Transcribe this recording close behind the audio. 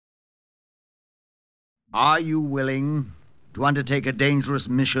Are you willing to undertake a dangerous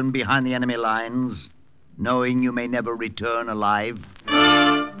mission behind the enemy lines, knowing you may never return alive?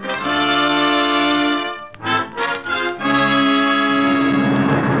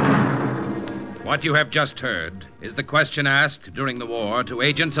 What you have just heard is the question asked during the war to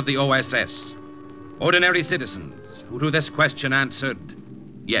agents of the OSS. Ordinary citizens who to this question answered,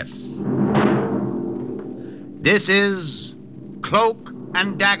 yes. This is Cloak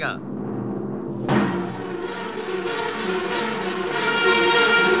and Dagger.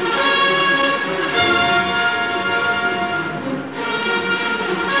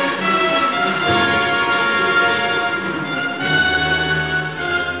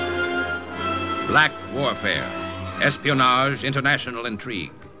 Black warfare, espionage, international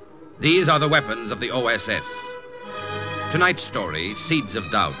intrigue. These are the weapons of the OSS. Tonight's story, Seeds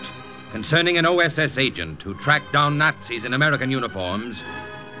of Doubt, concerning an OSS agent who tracked down Nazis in American uniforms,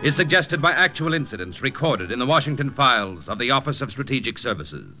 is suggested by actual incidents recorded in the Washington files of the Office of Strategic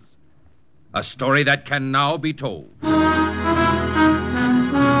Services. A story that can now be told.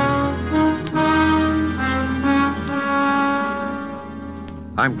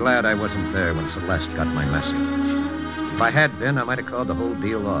 I'm glad I wasn't there when Celeste got my message. If I had been, I might have called the whole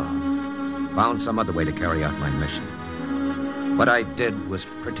deal off. Found some other way to carry out my mission. What I did was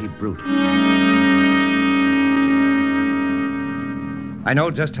pretty brutal. I know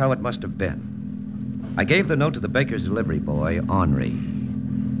just how it must have been. I gave the note to the baker's delivery boy, Henri.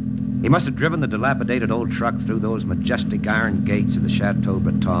 He must have driven the dilapidated old truck through those majestic iron gates of the Chateau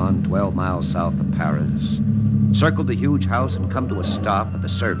Breton, 12 miles south of Paris, circled the huge house and come to a stop at the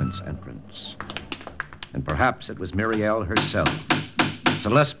servants' entrance. And perhaps it was Muriel herself,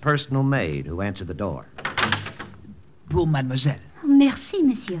 Celeste's personal maid, who answered the door. Pour mademoiselle. Merci,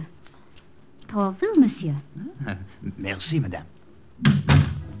 monsieur. Pour vous, monsieur. Merci, madame.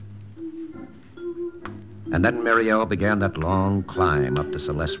 And then Muriel began that long climb up to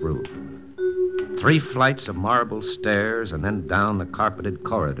Celeste's room. 3 flights of marble stairs and then down the carpeted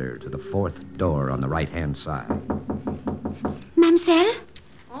corridor to the 4th door on the right-hand side. Mademoiselle?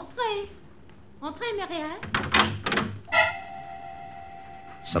 Entrez. Entrez, Muriel.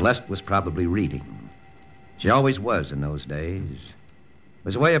 Celeste was probably reading. She always was in those days. It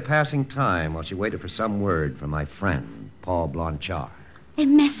was a way of passing time while she waited for some word from my friend, Paul Blanchard. A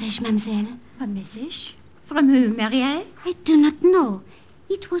message, mademoiselle. A message? From who, Muriel? I do not know.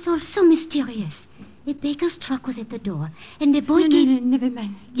 It was all so mysterious. A baker's truck was at the door, and the boy gave... No, never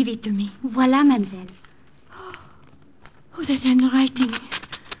mind. Give it to me. Voilà, mademoiselle. Oh, that handwriting.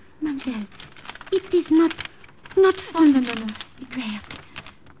 Mademoiselle, it is not Oh, no. Be quiet.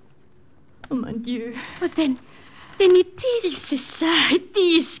 Oh, mon Dieu. But then it is... C'est ça. It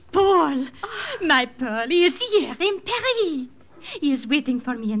is Paul. My Paul. He is here in Paris. He is waiting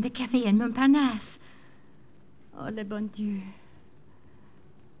for me in the cafe in Montparnasse. Oh, le bon Dieu.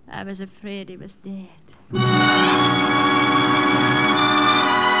 I was afraid he was dead.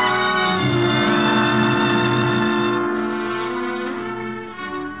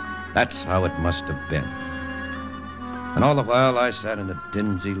 That's how it must have been. And all the while I sat in a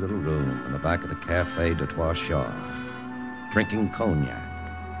dingy little room in the back of the Café de Trois Chars, drinking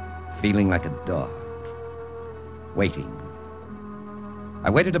cognac, feeling like a dog, waiting. I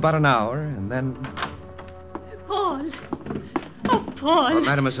waited about an hour, and then... Paul. Oh, Paul.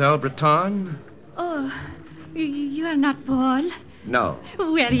 Mademoiselle Breton? Oh, you are not Paul. No.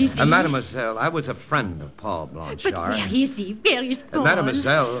 Where is he? Mademoiselle, I was a friend of Paul Blanchard. But where is he? Where is Paul?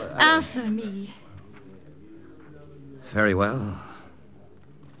 Mademoiselle... Answer me. Very well.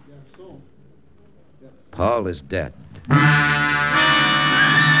 Paul is dead.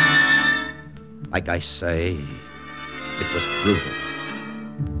 Like I say, it was brutal.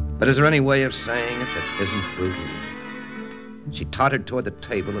 But is there any way of saying it that isn't brutal? She tottered toward the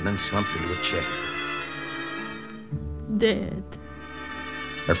table and then slumped into a chair. Dead.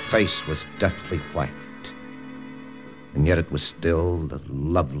 Her face was deathly white. And yet it was still the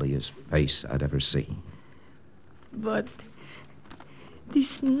loveliest face I'd ever seen. But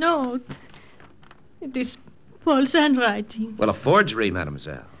this note, it is Paul's handwriting. Well, a forgery,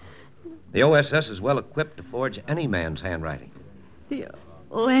 mademoiselle. The OSS is well equipped to forge any man's handwriting. The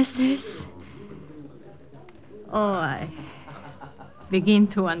OSS? Oh, I begin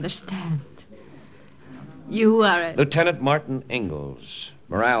to understand. You are a... Lieutenant Martin Ingalls,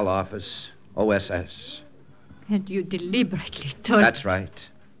 Morale Office, OSS. And you deliberately told... That's right.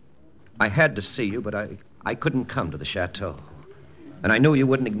 I had to see you, but I couldn't come to the chateau. And I knew you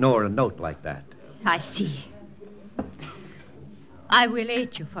wouldn't ignore a note like that. I see. I will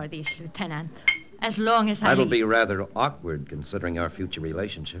aid you for this, Lieutenant. As long as I That'll live. be rather awkward considering our future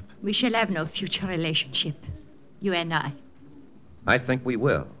relationship. We shall have no future relationship, you and I. I think we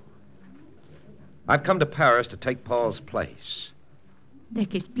will. I've come to Paris to take Paul's place.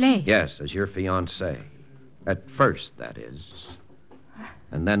 Take his place. Yes, as your fiancé. At first, that is.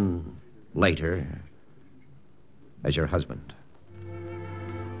 And then later, as your husband.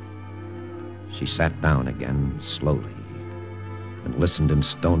 She sat down again, slowly, and listened in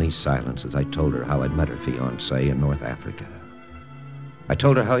stony silence as I told her how I'd met her fiancé in North Africa. I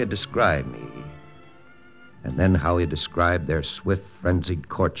told her how he had described me, and then how he had described their swift, frenzied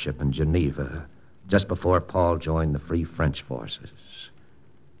courtship in Geneva just before Paul joined the Free French forces.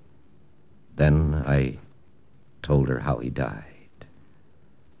 Then I told her how he died.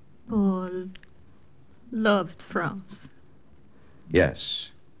 Paul loved France. Yes.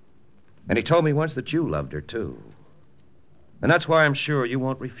 And he told me once that you loved her, too. And that's why I'm sure you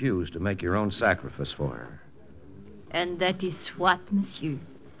won't refuse to make your own sacrifice for her. And that is what, monsieur?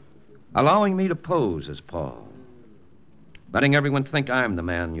 Allowing me to pose as Paul. Letting everyone think I'm the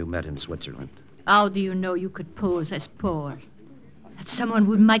man you met in Switzerland. How do you know you could pose as Paul? That someone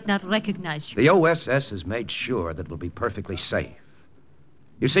who might not recognize you. The OSS has made sure that it'll be perfectly safe.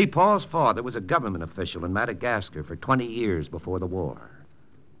 You see, Paul's father was a government official in Madagascar for 20 years before the war.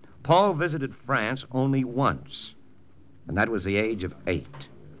 Paul visited France only once, and that was the age of 8.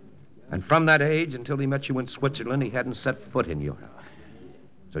 And from that age until he met you in Switzerland, he hadn't set foot in Europe.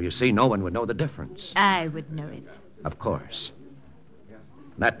 So you see, no one would know the difference. I would know it. Of course.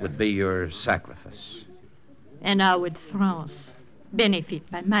 That would be your sacrifice. And how would France benefit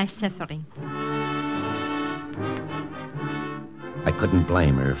by my suffering? I couldn't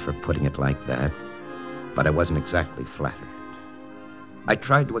blame her for putting it like that, but I wasn't exactly flattered. I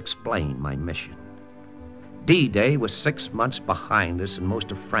tried to explain my mission. D-Day was 6 months behind us, and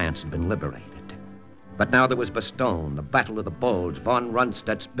most of France had been liberated. But now there was Bastogne, the Battle of the Bulge, von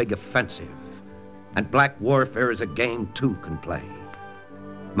Rundstedt's big offensive. And black warfare is a game two can play.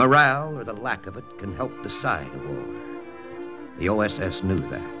 Morale, or the lack of it, can help decide a war. The OSS knew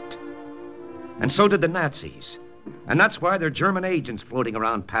that. And so did the Nazis. And that's why there are German agents floating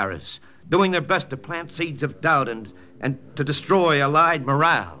around Paris, doing their best to plant seeds of doubt and to destroy Allied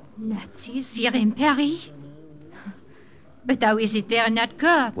morale. Nazis here in Paris? But how is it they're not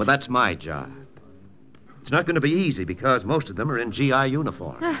caught? Well, that's my job. It's not going to be easy because most of them are in GI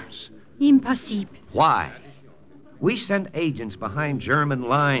uniforms. Impossible. Why? We send agents behind German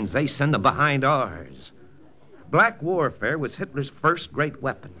lines. They send them behind ours. Black warfare was Hitler's first great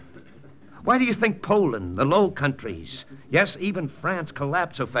weapon. Why do you think Poland, the Low Countries, yes, even France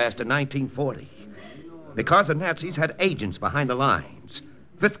collapsed so fast in 1940? Because the Nazis had agents behind the lines,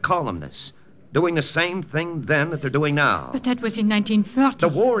 fifth columnists, doing the same thing then that they're doing now. But that was in 1940. The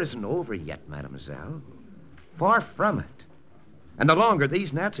war isn't over yet, mademoiselle. Far from it. And the longer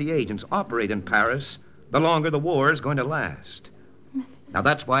these Nazi agents operate in Paris, the longer the war is going to last. Now,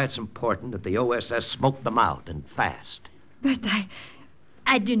 that's why it's important that the OSS smoke them out, and fast. But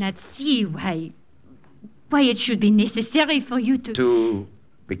I do not see why it should be necessary for you to... To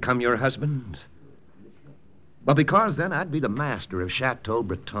become your husband? Well, because then I'd be the master of Chateau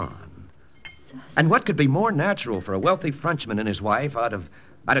Breton. And what could be more natural for a wealthy Frenchman and his wife out of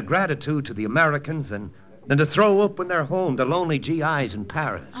gratitude to the Americans than to throw open their home to lonely GIs in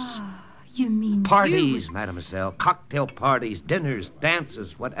Paris? You mean Parties, mademoiselle. Cocktail parties, dinners,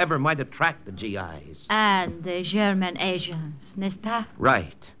 dances, whatever might attract the GIs. And the German agents, n'est-ce pas?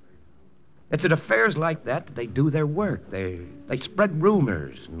 Right. It's at affairs like that they do their work. They spread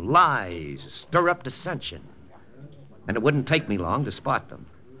rumors and lies, stir up dissension. And it wouldn't take me long to spot them.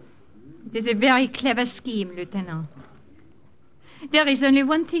 It is a very clever scheme, Lieutenant. There is only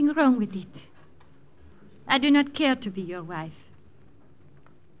one thing wrong with it. I do not care to be your wife.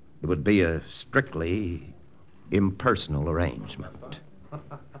 It would be a strictly impersonal arrangement.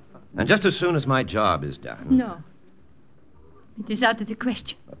 And just as soon as my job is done... No. It is out of the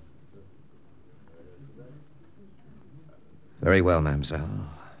question. Very well, mademoiselle.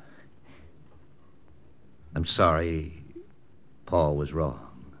 I'm sorry Paul was wrong.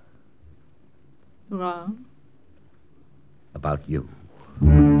 Wrong? About you.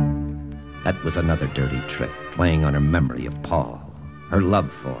 That was another dirty trick, playing on her memory of Paul, her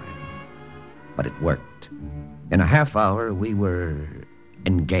love for him. But it worked. In a half hour, we were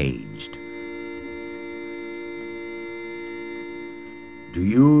engaged. Do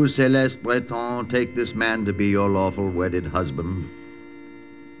you, Celeste Breton, take this man to be your lawful wedded husband?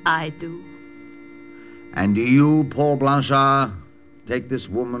 I do. And do you, Paul Blanchard, take this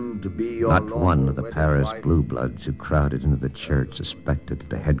woman to be your Not one lawful of the wedded Paris wife? blue bloods who crowded into the church suspected that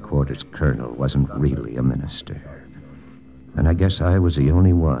the headquarters colonel wasn't really a minister. And I guess I was the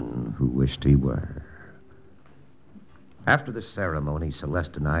only one who wished he were. After the ceremony,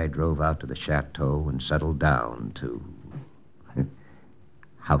 Celeste and I drove out to the chateau and settled down to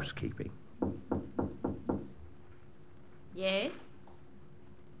housekeeping. Yes?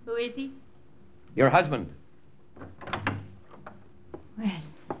 Who is he? Your husband. Well,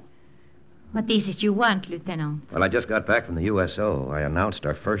 what is it you want, Lieutenant? Well, I just got back from the USO. I announced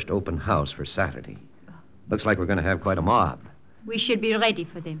our first open house for Saturday. Looks like we're going to have quite a mob. We should be ready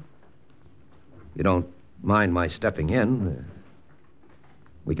for them. You don't mind my stepping in?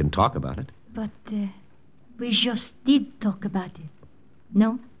 We can talk about it. But we just did talk about it.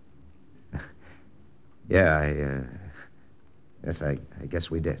 No? Yeah, yes, I guess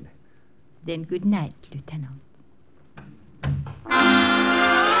we did. Then good night, Lieutenant.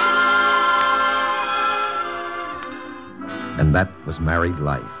 And that was married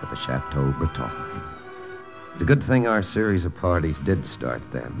life at the Chateau Breton. It's a good thing our series of parties did start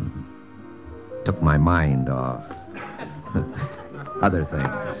then. Took my mind off other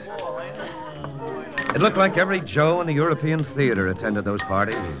things. It looked like every Joe in the European theater attended those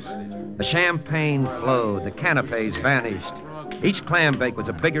parties. The champagne flowed, the canapes vanished. Each clam bake was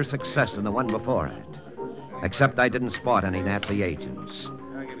a bigger success than the one before it. Except I didn't spot any Nazi agents.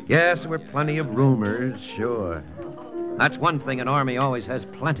 Yes, there were plenty of rumors, sure. That's one thing an army always has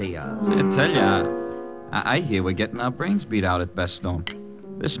plenty of. I tell ya, I hear we're getting our brains beat out at Bastogne.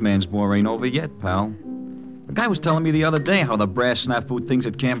 This man's war ain't over yet, pal. A guy was telling me the other day how the brass snafu thinks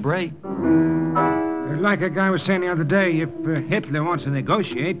at Cambrai. Like a guy was saying the other day, if Hitler wants to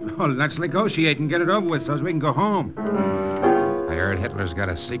negotiate, well, let's negotiate and get it over with so we can go home. I heard Hitler's got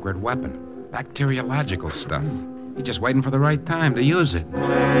a secret weapon. Bacteriological stuff. He's just waiting for the right time to use it.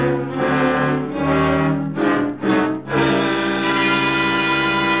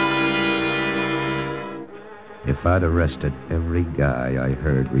 If I'd arrested every guy I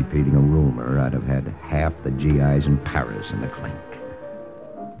heard repeating a rumor, I'd have had half the GIs in Paris in the clink.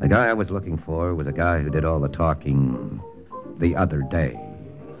 The guy I was looking for was a guy who did all the talking the other day.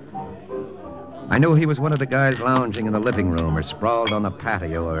 I knew he was one of the guys lounging in the living room or sprawled on the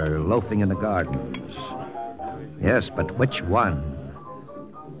patio or loafing in the gardens. Yes, but which one?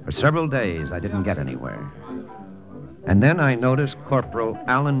 For several days, I didn't get anywhere. And then I noticed Corporal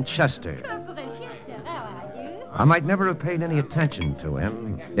Alan Chester. I might never have paid any attention to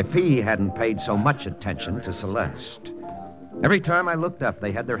him if he hadn't paid so much attention to Celeste. Every time I looked up,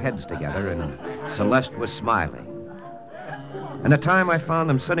 they had their heads together, and Celeste was smiling. And the time I found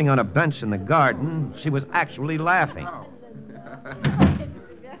them sitting on a bench in the garden, she was actually laughing.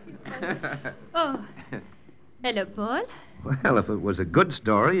 Oh, hello, Paul. Well, if it was a good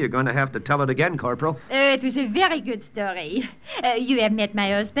story, you're going to have to tell it again, Corporal. It was a very good story. You have met my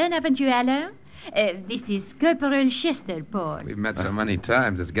husband, haven't you, Alain? This is Corporal Chester, Paul. We've met so many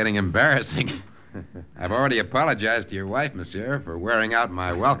times, it's getting embarrassing. I've already apologized to your wife, monsieur, for wearing out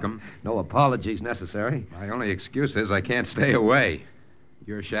my welcome. No apologies necessary. My only excuse is I can't stay away.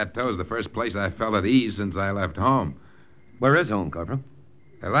 Your chateau's the first place I felt at ease since I left home. Where is home, Corporal?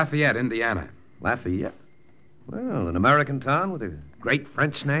 Lafayette, Indiana. Lafayette? Well, an American town with a great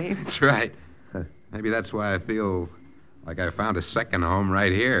French name. That's right. Maybe that's why I feel like I found a second home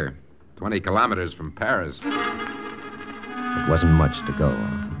right here, 20 kilometers from Paris. It wasn't much to go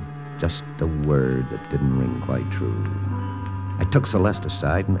on. Just a word that didn't ring quite true. I took Celeste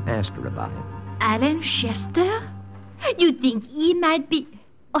aside and asked her about him. Alan Chester? You think he might be...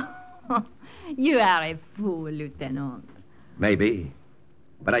 Oh, you are a fool, Lieutenant. Maybe.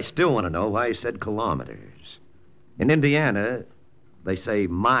 But I still want to know why he said kilometers. In Indiana, they say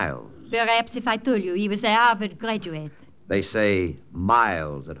miles. Perhaps if I told you he was a Harvard graduate. They say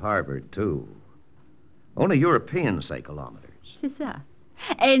miles at Harvard, too. Only Europeans say kilometers. C'est ça.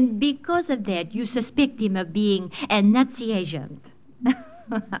 And because of that, you suspect him of being a Nazi agent.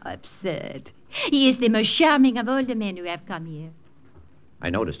 How absurd. He is the most charming of all the men who have come here. I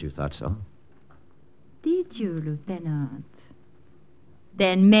noticed you thought so. Did you, Lieutenant?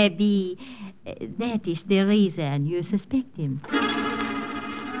 Then maybe that is the reason you suspect him.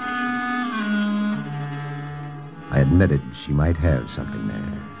 I admitted she might have something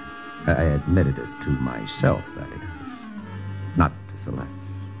there. I admitted it to myself, that is. Not to Celeste.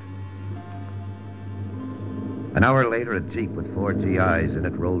 An hour later, a jeep with 4 GIs in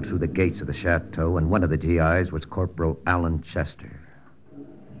it rolled through the gates of the chateau, and one of the GIs was Corporal Alan Chester.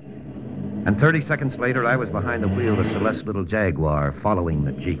 And 30 seconds later, I was behind the wheel of Celeste's little Jaguar, following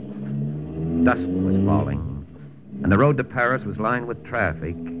the jeep. Dusk was falling. And the road to Paris was lined with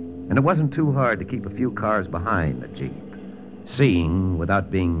traffic, and it wasn't too hard to keep a few cars behind the Jeep, seeing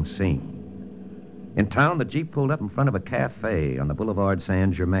without being seen. In town, the Jeep pulled up in front of a cafe on the Boulevard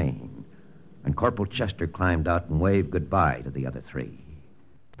Saint-Germain, and Corporal Chester climbed out and waved goodbye to the other three.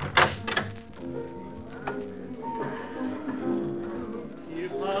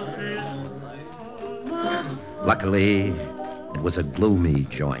 Luckily, it was a gloomy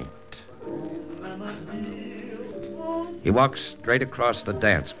joint. He walked straight across the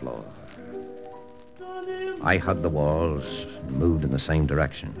dance floor. I hugged the walls and moved in the same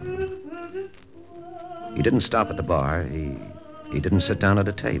direction. He didn't stop at the bar. He didn't sit down at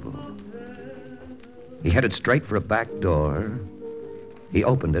a table. He headed straight for a back door. He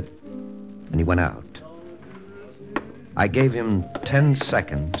opened it, and he went out. I gave him 10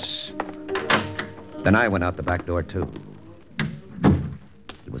 seconds. Then I went out the back door, too.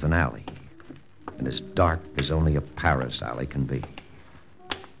 It was an alley, and as dark as only a Paris alley can be.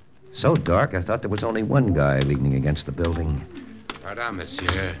 So dark, I thought there was only one guy leaning against the building. Pardon,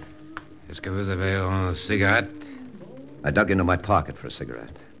 monsieur. Est-ce que vous avez une cigarette? I dug into my pocket for a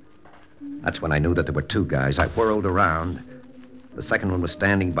cigarette. That's when I knew that there were two guys. I whirled around. The second one was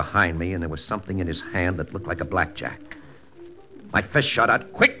standing behind me, and there was something in his hand that looked like a blackjack. My fist shot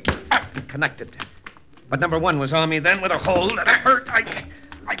out quick and connected. But number one was on me then with a hold that hurt.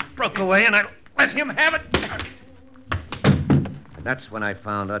 I broke away, and I let him have it. And that's when I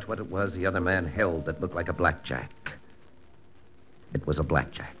found out what it was the other man held that looked like a blackjack. It was a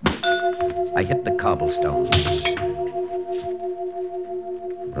blackjack. I hit the cobblestones.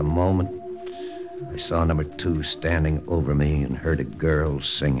 For a moment, I saw number two standing over me and heard a girl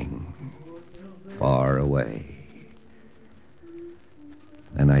singing far away.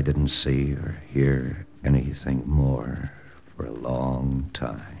 Then I didn't see or hear anything more for a long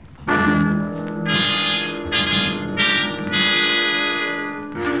time.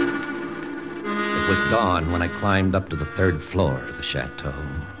 It was dawn when I climbed up to the third floor of the chateau.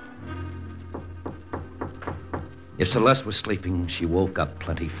 If Celeste was sleeping, she woke up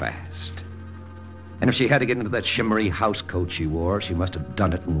plenty fast. And if she had to get into that shimmery house coat she wore, she must have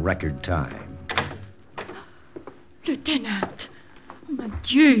done it in record time. Lieutenant! Mon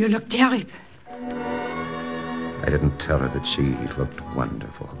Dieu, you look terrible. I didn't tell her that she looked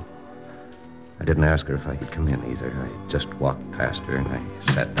wonderful. I didn't ask her if I could come in either. I just walked past her and I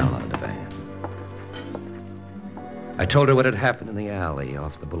sat down on the divan. I told her what had happened in the alley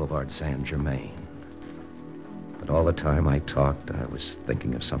off the Boulevard Saint-Germain. But all the time I talked, I was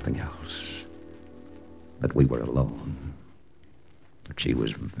thinking of something else. That we were alone. That she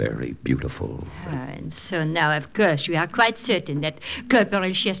was very beautiful. And so now, of course, you are quite certain that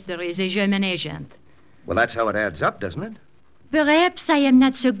Corporal Chester is a German agent. Well, that's how it adds up, doesn't it? Perhaps I am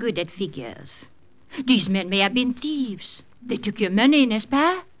not so good at figures. These men may have been thieves. They took your money, n'est-ce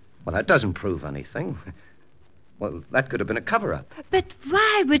pas? Well, that doesn't prove anything. Well, that could have been a cover-up. But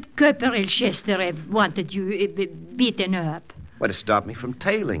why would Corporal Chester have wanted you beaten up? Well, to stop me from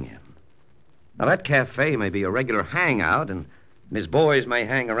tailing him. Now, that cafe may be a regular hangout, and his boys may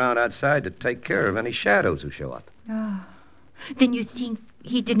hang around outside to take care of any shadows who show up. Oh. Then you think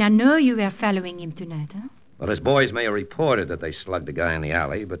he did not know you were following him tonight, huh? Well, his boys may have reported that they slugged a guy in the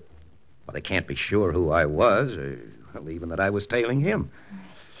alley, but well, they can't be sure who I was, or well, even that I was tailing him.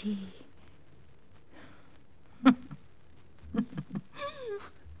 I see.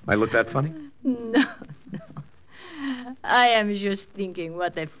 I look that funny? No. I am just thinking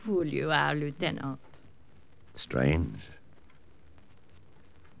what a fool you are, Lieutenant. Strange.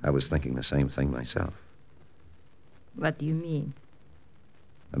 I was thinking the same thing myself. What do you mean?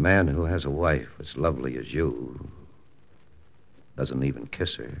 A man who has a wife as lovely as you doesn't even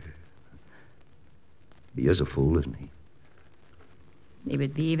kiss her. He is a fool, isn't he? He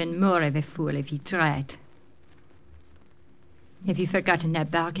would be even more of a fool if he tried. Have you forgotten that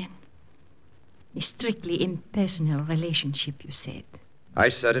bargain? A strictly impersonal relationship, you said. I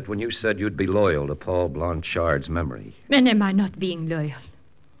said it when you said you'd be loyal to Paul Blanchard's memory. And am I not being loyal?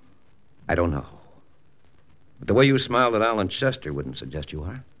 I don't know. But the way you smiled at Alan Chester wouldn't suggest you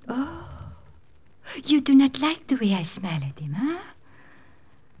are. Oh. You do not like the way I smile at him, huh?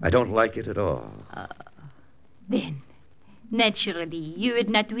 I don't like it at all. Then, naturally, you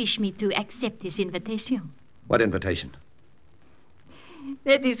would not wish me to accept this invitation. What invitation?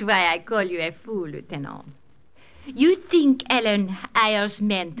 That is why I call you a fool, Lieutenant. You think Alan hires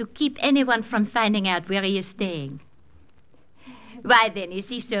men to keep anyone from finding out where he is staying. Why, then, is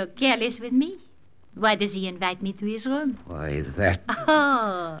he so careless with me? Why does he invite me to his room? Why, that...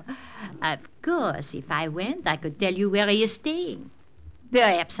 Oh, of course, if I went, I could tell you where he is staying.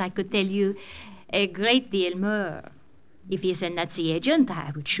 Perhaps I could tell you A great deal more. If he's a Nazi agent,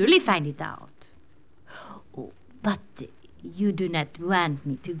 I would surely find it out. Oh, but you do not want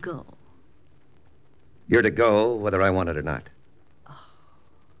me to go. You're to go whether I want it or not.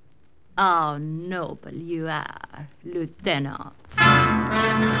 How noble you are, Lieutenant.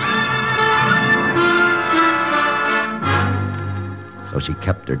 So she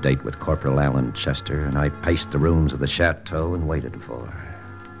kept her date with Corporal Alan Chester, and I paced the rooms of the chateau and waited for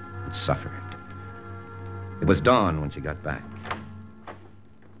her. And suffered. It was dawn when she got back.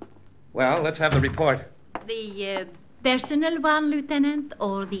 Well, let's have the report. The personal one, Lieutenant,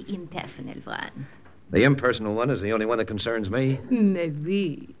 or the impersonal one? The impersonal one is the only one that concerns me.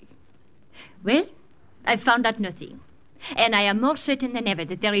 Maybe. Well, I've found out nothing. And I am more certain than ever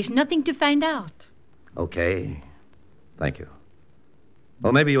that there is nothing to find out. Okay. Thank you.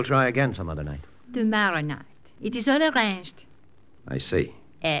 Well, maybe you'll try again some other night. Tomorrow night. It is all arranged. I see.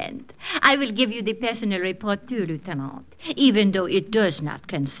 And I will give you the personal report too, Lieutenant, even though it does not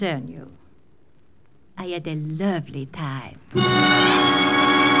concern you. I had a lovely time.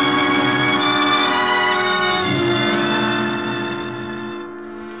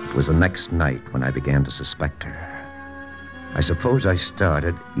 It was the next night when I began to suspect her. I suppose I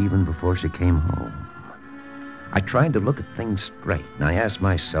started even before she came home. I tried to look at things straight, and I asked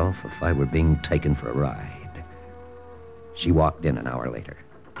myself if I were being taken for a ride. She walked in an hour later.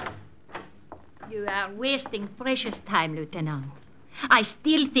 You are wasting precious time, Lieutenant. I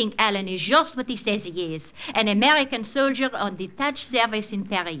still think Alan is just what he says he is, an American soldier on detached service in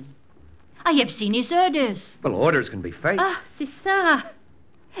Paris. I have seen his orders. Well, orders can be fake. Ah, c'est ça.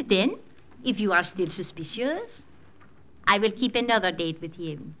 Then, if you are still suspicious, I will keep another date with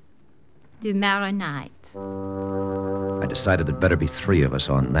him. Tomorrow night. I decided there'd better be 3 of us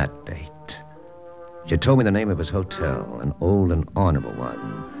on that date. She told me the name of his hotel, an old and honorable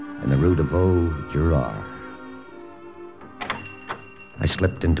one, in the Rue de Vaugirard. I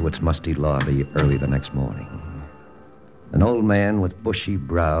slipped into its musty lobby early the next morning. An old man with bushy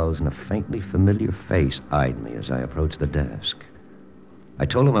brows and a faintly familiar face eyed me as I approached the desk. I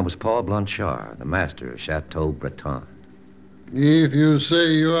told him I was Paul Blanchard, the master of Chateau Breton. If you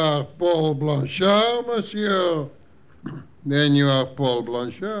say you are Paul Blanchard, monsieur, then you are Paul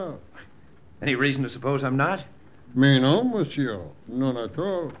Blanchard. Any reason to suppose I'm not? Mais non, monsieur. None at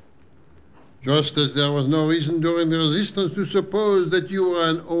all. Just as there was no reason during the resistance to suppose that you were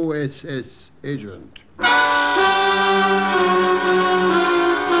an OSS agent. I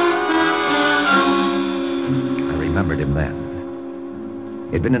remembered him then.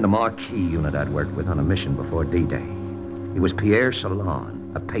 He'd been in the Marquis unit I'd worked with on a mission before D-Day. He was Pierre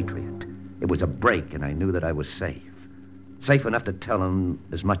Salon, a patriot. It was a break, and I knew that I was safe. Safe enough to tell him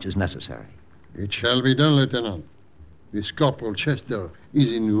as much as necessary. It shall be done, Lieutenant. This Corporal Chester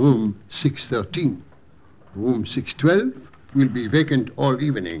is in room 613. Room 612 will be vacant all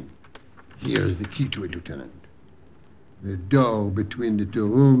evening. Here's the key to it, Lieutenant. The door between the 2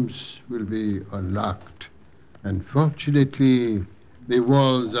 rooms will be unlocked. And fortunately, the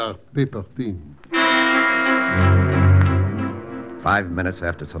walls are paper-thin. 5 minutes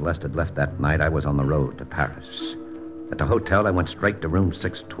after Celeste had left that night, I was on the road to Paris. At the hotel, I went straight to room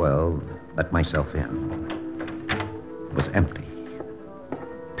 612, let myself in. It was empty,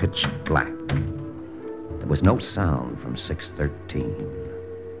 pitch black. There was no sound from 613.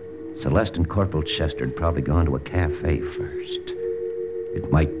 Celeste and Corporal Chester had probably gone to a cafe first.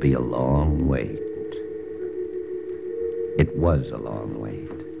 It might be a long wait. It was a long wait,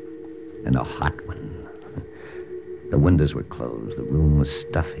 and a hot one. The windows were closed. The room was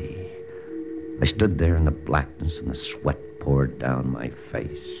stuffy. I stood there in the blackness, and the sweat poured down my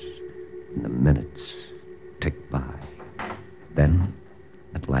face. And the minutes ticked by. Then,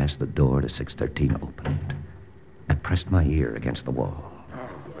 at last, the door to 613 opened. I pressed my ear against the wall. Oh,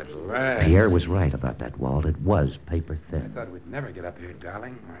 at last. Pierre was right about that wall. It was paper I thin. thought we'd never get up here,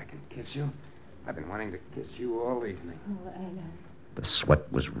 darling, where I can kiss you. I've been wanting to kiss you all evening. Oh, Alan. The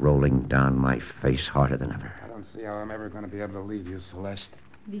sweat was rolling down my face harder than ever. I don't see how I'm ever going to be able to leave you, Celeste.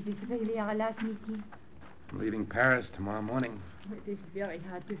 This is really our last meeting. I'm leaving Paris tomorrow morning. It is very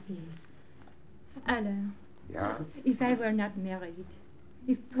hard to face. Alan, Yeah? if I were not married,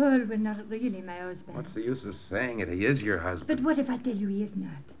 if Paul were not really my husband. What's the use of saying it? He is your husband. But what if I tell you he is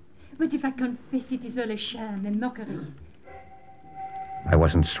not? What if I confess it is all a sham and mockery? I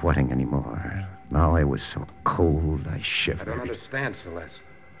wasn't sweating anymore. Now I was so cold I I shivered. don't understand, Celeste.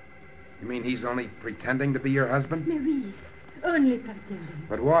 You mean he's only pretending to be your husband? Oui, only pretending.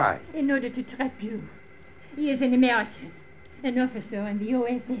 But why? In order to trap you. He is an American, an officer in the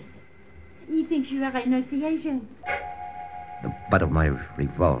OSS. He thinks you are a Nazi agent. The butt of my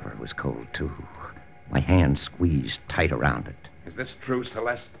revolver was cold, too. My hand squeezed tight around it. Is this true,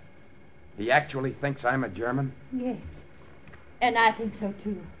 Celeste? He actually thinks I'm a German? Yes. And I think so,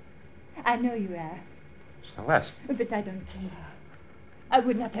 too. I know you are. Celeste. But I don't care. I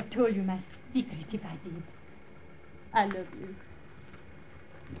would not have told you my secret if I did. I love you.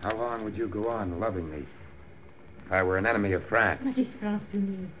 How long would you go on loving me if I were an enemy of France? What is France to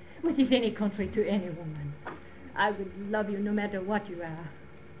me? What is any country to any woman? I will love you no matter what you are.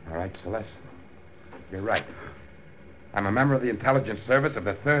 All right, Celeste. You're right. I'm a member of the intelligence service of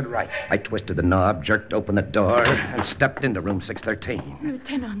the Third Reich. I twisted the knob, jerked open the door, and stepped into room 613.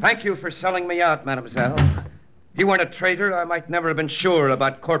 Lieutenant. Thank you for selling me out, mademoiselle. If you weren't a traitor, I might never have been sure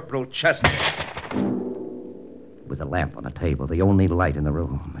about Corporal Chester. There was a lamp on the table, the only light in the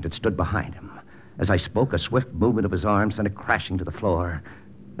room, and it stood behind him. As I spoke, a swift movement of his arm sent it crashing to the floor.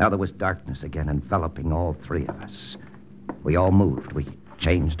 Now there was darkness again, enveloping all three of us. We all moved. We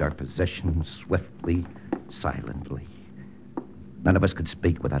changed our positions swiftly, silently. None of us could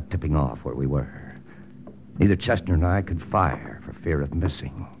speak without tipping off where we were. Neither Chester nor I could fire for fear of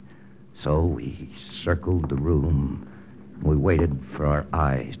missing. So we circled the room. We waited for our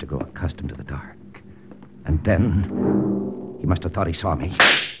eyes to grow accustomed to the dark. And then he must have thought he saw me.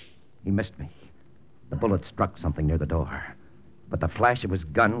 He missed me. The bullet struck something near the door. But the flash of his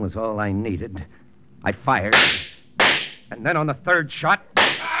gun was all I needed. I fired. And then on the third shot...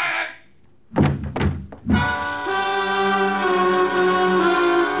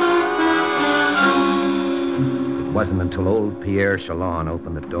 It wasn't until old Pierre Chalon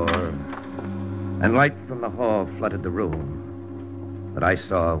opened the door and light from the hall flooded the room that I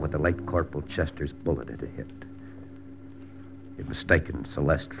saw what the late Corporal Chester's bullet had hit. He'd mistaken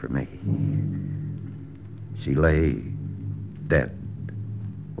Celeste for me. She lay dead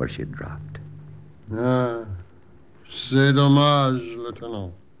where she had dropped. Ah, c'est dommage,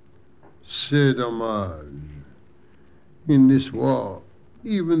 Lieutenant. C'est dommage. In this war,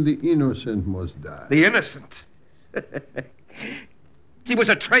 even the innocent must die. The innocent? She was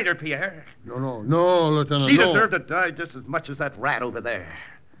a traitor, Pierre. No, Lieutenant, She no. deserved to die just as much as that rat over there.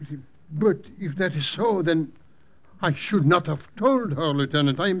 But if that is so, then I should not have told her,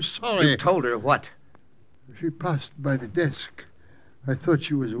 Lieutenant. I am sorry. You told her what? She passed by the desk. I thought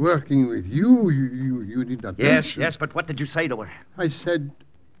she was working with you. You did not mention. Yes, but what did you say to her? I said,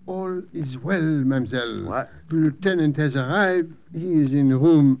 all is well, mademoiselle. What? The lieutenant has arrived. He is in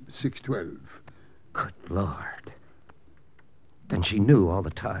room 612. Good Lord. Then she knew all the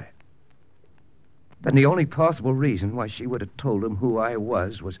time. Then the only possible reason why she would have told him who I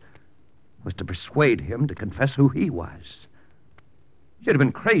was to persuade him to confess who he was. She'd have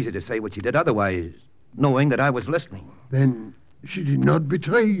been crazy to say what she did otherwise, knowing that I was listening. Then she did not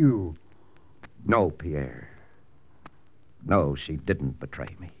betray you. No, Pierre. No, she didn't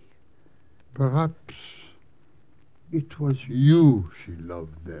betray me. Perhaps it was you she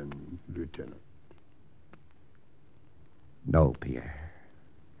loved then, Lieutenant. No, Pierre.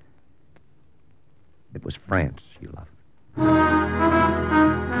 It was France she loved.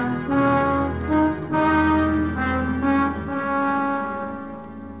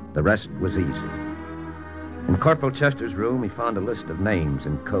 The rest was easy. In Corporal Chester's room, he found a list of names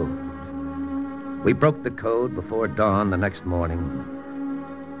and code. We broke the code before dawn the next morning.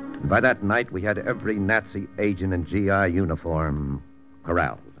 And by that night, we had every Nazi agent in GI uniform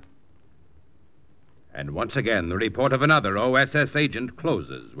corralled. And once again, the report of another OSS agent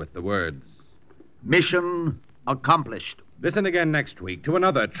closes with the words, Mission accomplished. Listen again next week to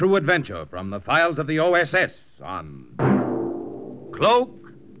another true adventure from the files of the OSS on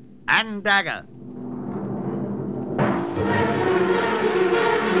Cloak and Dagger.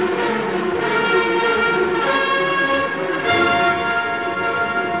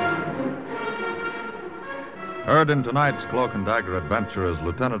 Heard in tonight's Cloak and Dagger adventure as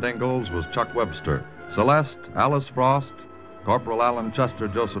Lieutenant Ingalls was Chuck Webster, Celeste, Alice Frost, Corporal Alan Chester,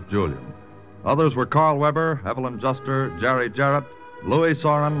 Joseph Julian. Others were Carl Weber, Evelyn Juster, Jerry Jarrett, Louis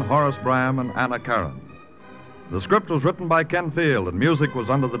Soren, Horace Bram, and Anna Karen. The script was written by Ken Field, and music was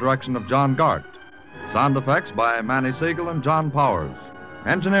under the direction of John Gart. Sound effects by Manny Siegel and John Powers.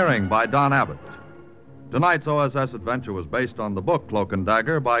 Engineering by Don Abbott. Tonight's OSS adventure was based on the book Cloak and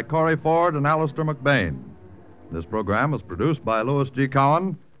Dagger by Corey Ford and Alistair McBain. This program was produced by Louis G.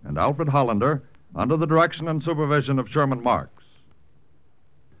 Cowan and Alfred Hollander under the direction and supervision of Sherman Marks.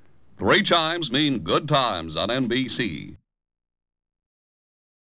 3 chimes mean good times on NBC.